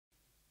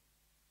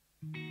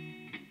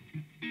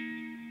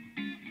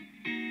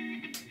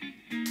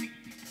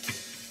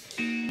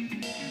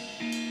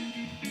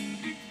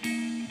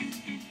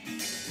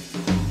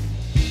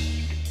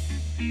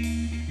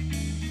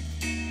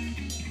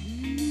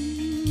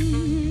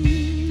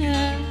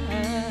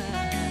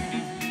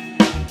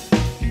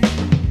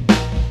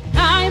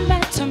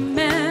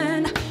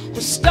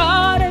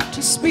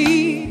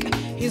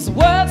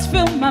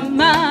my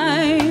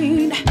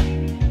mind.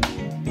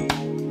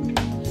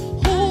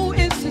 Who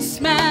is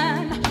this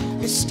man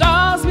who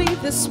stars me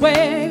this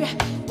way?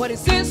 What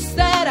is this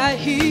that I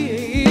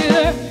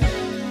hear?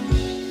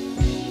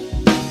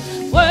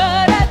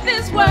 What are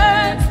these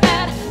words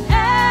that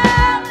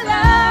am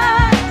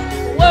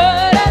like?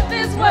 What are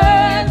these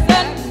words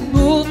that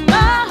move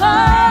my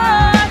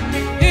heart?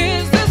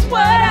 Is this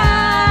what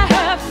I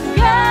have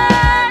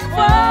yearned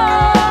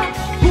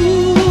for?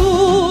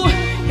 Who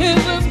is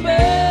this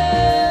man?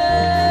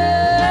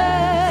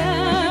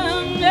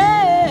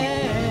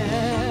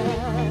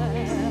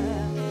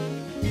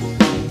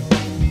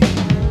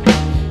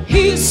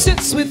 He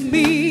sits with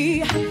me,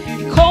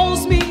 he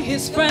calls me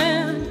his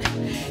friend.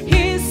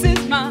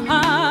 My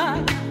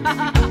heart,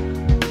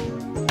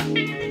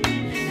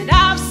 and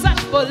I've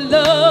searched for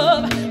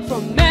love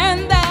from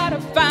men that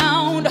I've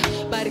found,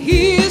 but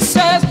he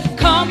says,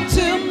 come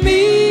to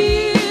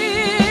me.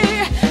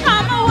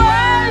 I'm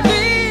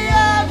worthy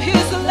of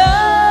his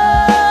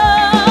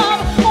love.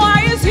 Why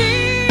is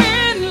he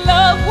in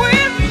love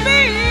with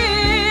me?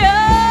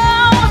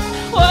 Oh,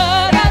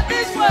 what are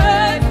these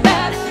words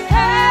that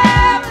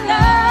have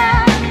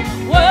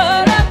life?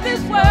 What are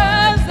these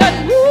words that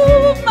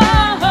move my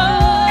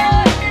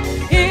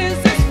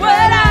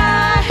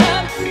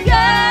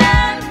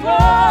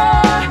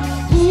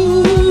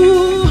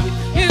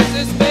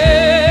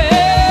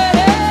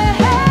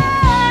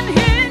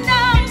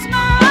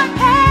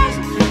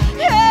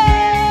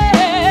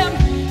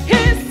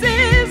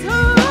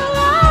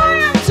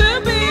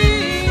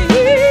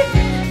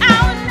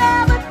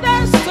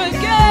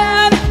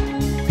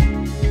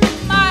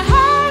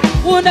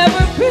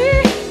never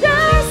be the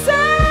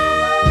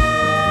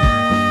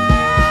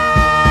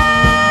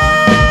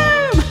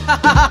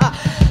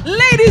same.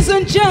 Ladies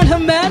and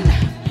gentlemen,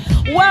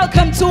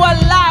 welcome to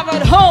Alive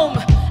at Home.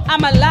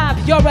 I'm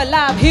alive, you're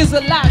alive, he's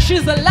alive,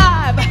 she's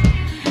alive.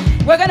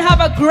 We're gonna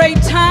have a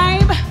great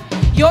time.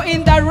 You're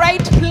in the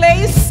right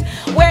place.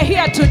 We're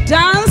here to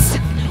dance.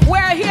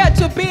 We're here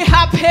to be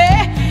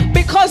happy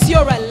because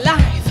you're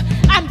alive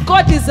and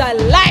God is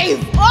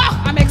alive.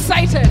 Oh, I'm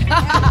excited.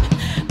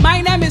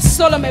 My name is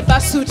Solome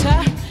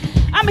Basuuta.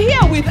 I'm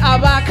here with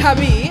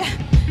Abakabi.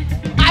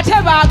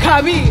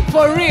 Atebakabi,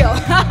 for real.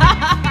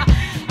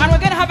 And we're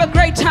gonna have a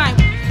great time.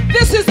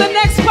 This is the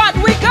next part.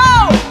 We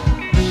go.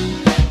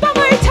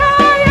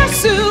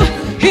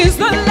 He's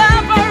the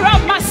lover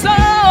of my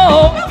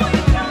soul,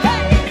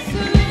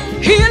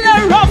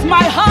 healer of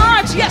my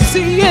heart. Yes,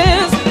 he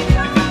is.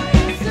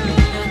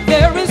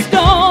 There is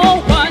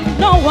no one,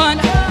 no one,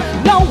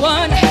 no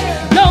one,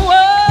 no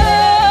one.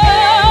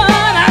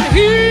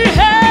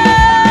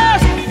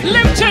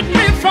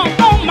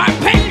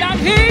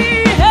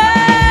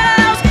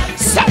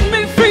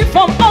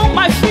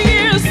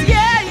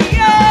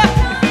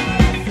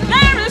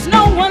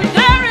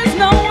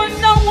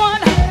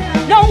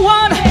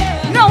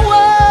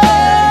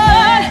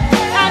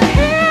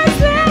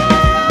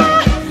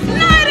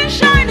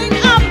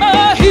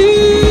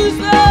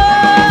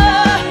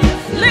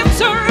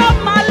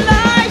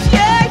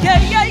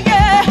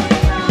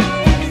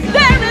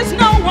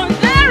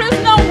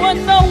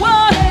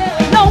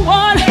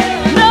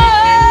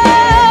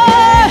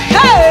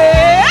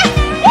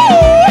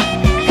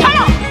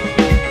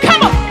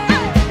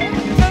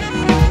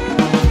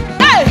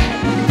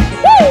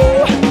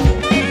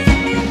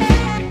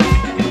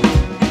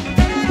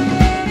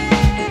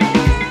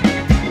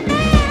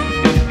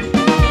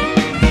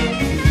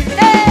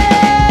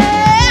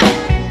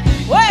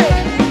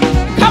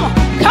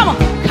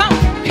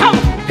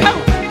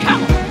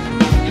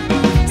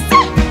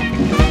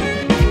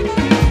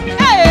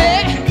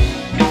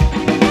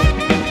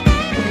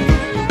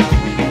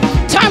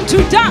 To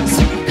dance,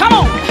 come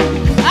on.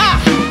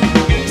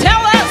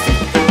 Tell us.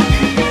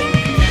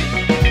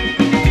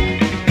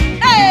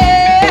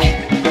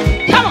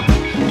 Hey, come on.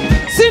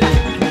 Sina,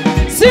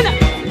 Sina,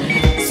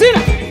 Sina,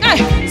 hey,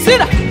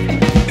 Sina.